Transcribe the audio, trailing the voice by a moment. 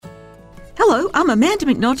Hello, I'm Amanda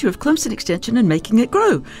McNulty of Clemson Extension and Making It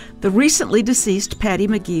Grow. The recently deceased Patty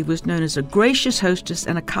McGee was known as a gracious hostess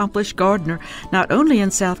and accomplished gardener not only in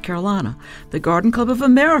South Carolina. The Garden Club of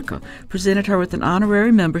America presented her with an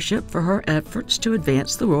honorary membership for her efforts to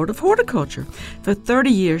advance the world of horticulture. For 30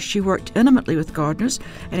 years, she worked intimately with gardeners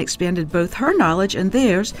and expanded both her knowledge and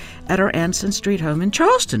theirs at her Anson Street home in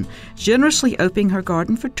Charleston. Generously opening her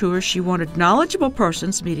garden for tours, she wanted knowledgeable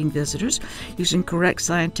persons meeting visitors, using correct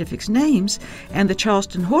scientific names, and the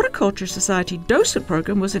Charleston Horticulture Society docent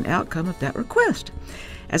program was an outcome of that request.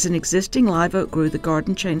 As an existing live oak grew, the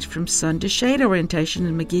garden changed from sun to shade orientation,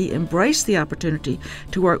 and McGee embraced the opportunity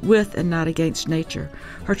to work with and not against nature.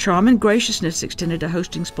 Her charm and graciousness extended to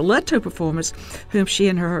hosting Spoleto performers, whom she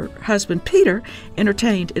and her husband Peter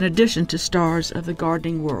entertained in addition to stars of the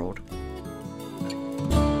gardening world.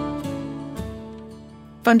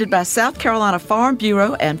 Funded by South Carolina Farm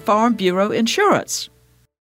Bureau and Farm Bureau Insurance.